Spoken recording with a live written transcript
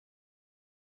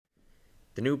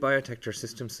The new Biotector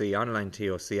System C online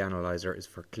TOC Analyzer is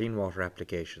for clean water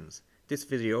applications. This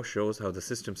video shows how the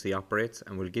System C operates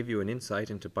and will give you an insight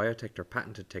into Biotector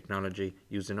patented technology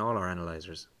used in all our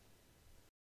analyzers.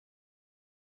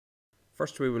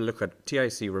 First we will look at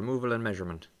TIC removal and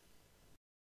measurement.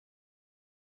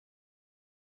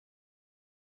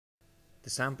 The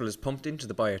sample is pumped into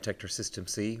the Biotector System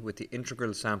C with the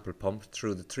integral sample pumped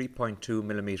through the 3.2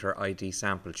 mm ID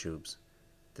sample tubes.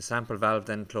 The sample valve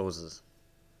then closes.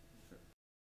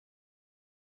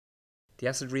 The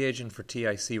acid reagent for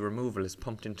TIC removal is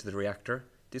pumped into the reactor.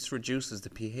 This reduces the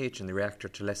pH in the reactor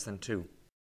to less than 2.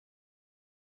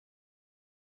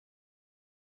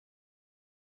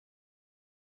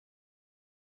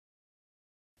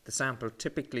 The sample,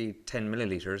 typically 10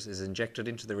 milliliters, is injected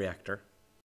into the reactor.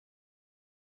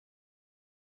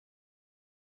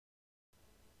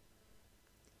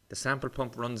 The sample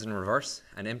pump runs in reverse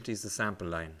and empties the sample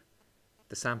line.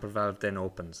 The sample valve then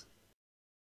opens.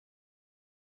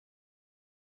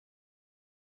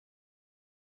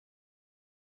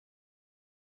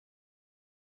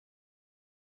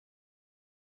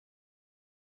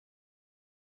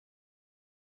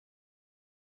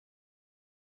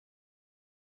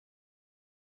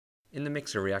 In the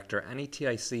mixer reactor, any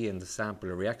TIC in the sample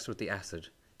reacts with the acid.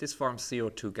 This forms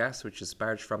CO2 gas, which is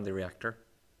sparged from the reactor.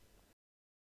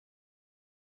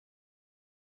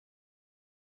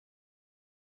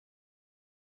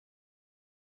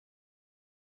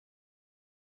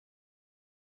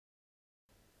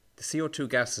 The CO2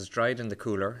 gas is dried in the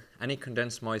cooler. Any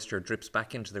condensed moisture drips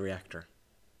back into the reactor.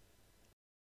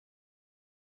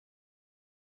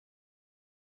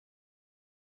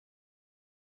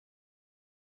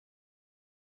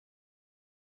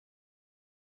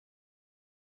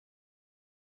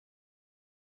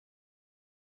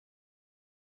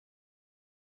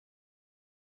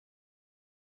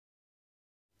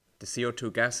 The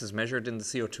CO2 gas is measured in the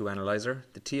CO2 analyzer.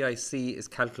 The TIC is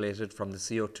calculated from the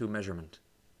CO2 measurement.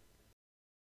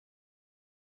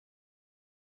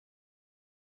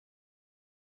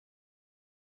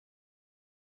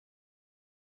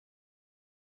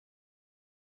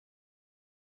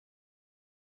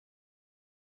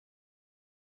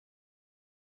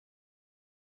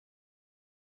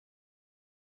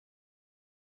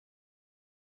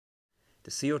 The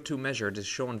CO2 measured is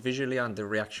shown visually on the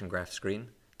reaction graph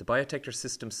screen. The Biotector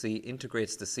System C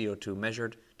integrates the CO2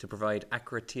 measured to provide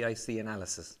accurate TIC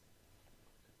analysis.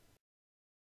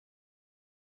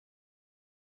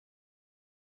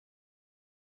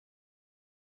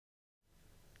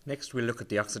 Next we'll look at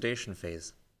the oxidation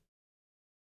phase.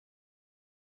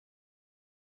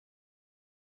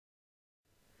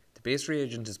 The base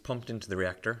reagent is pumped into the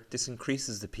reactor. This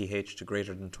increases the pH to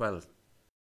greater than 12.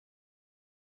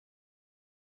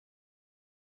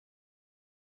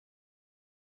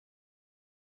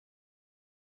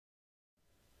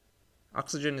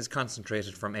 Oxygen is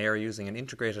concentrated from air using an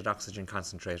integrated oxygen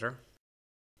concentrator.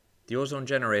 The ozone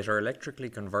generator electrically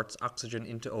converts oxygen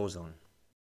into ozone.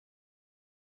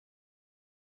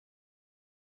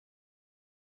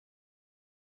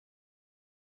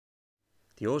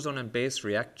 The ozone and base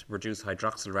react to produce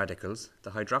hydroxyl radicals.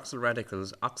 The hydroxyl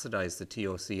radicals oxidize the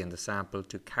TOC in the sample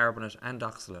to carbonate and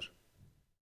oxalate.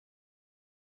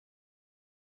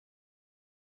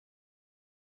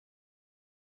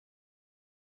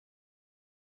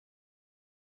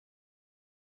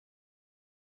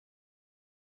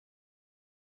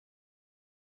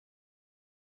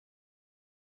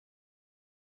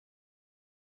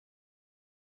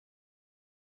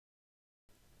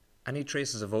 Any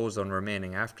traces of ozone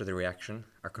remaining after the reaction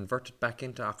are converted back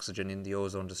into oxygen in the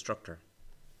ozone destructor.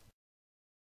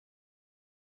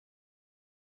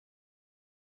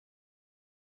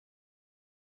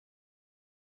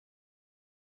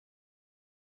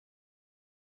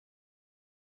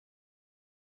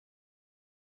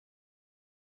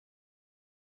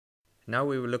 Now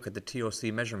we will look at the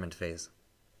TOC measurement phase.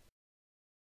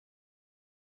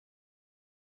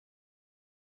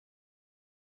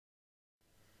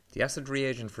 The acid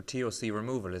reagent for TOC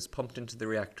removal is pumped into the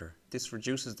reactor. This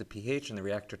reduces the pH in the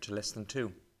reactor to less than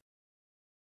 2.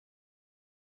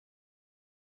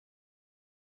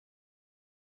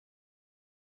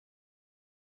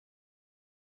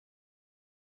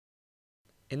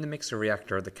 In the mixer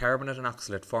reactor, the carbonate and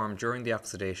oxalate formed during the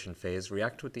oxidation phase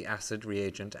react with the acid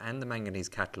reagent and the manganese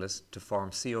catalyst to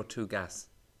form CO2 gas.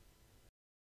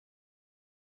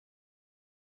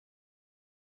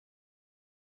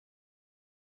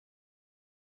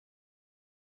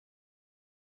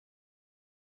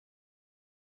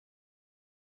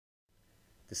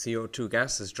 The CO2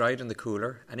 gas is dried in the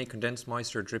cooler. Any condensed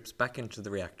moisture drips back into the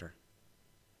reactor.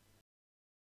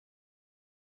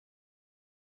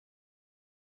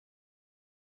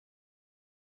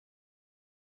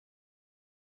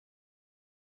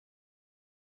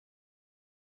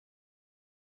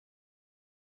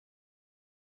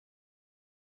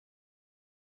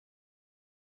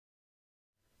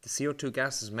 The CO2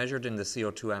 gas is measured in the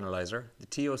CO2 analyzer. The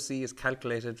TOC is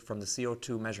calculated from the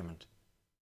CO2 measurement.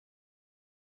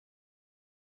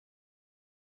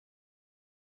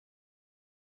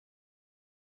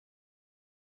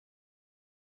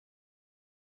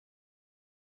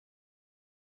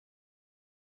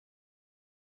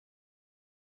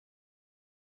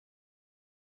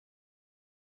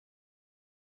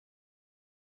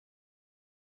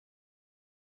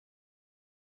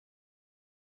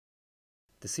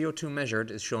 The CO2 measured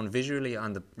is shown visually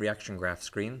on the reaction graph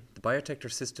screen. The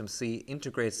Biotector System C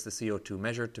integrates the CO2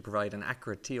 measured to provide an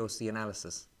accurate TOC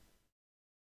analysis.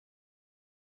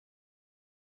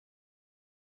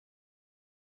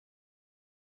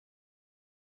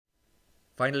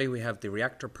 Finally, we have the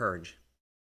reactor purge.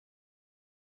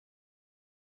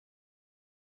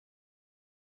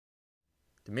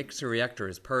 The mixer reactor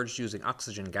is purged using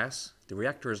oxygen gas. The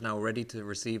reactor is now ready to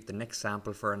receive the next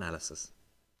sample for analysis.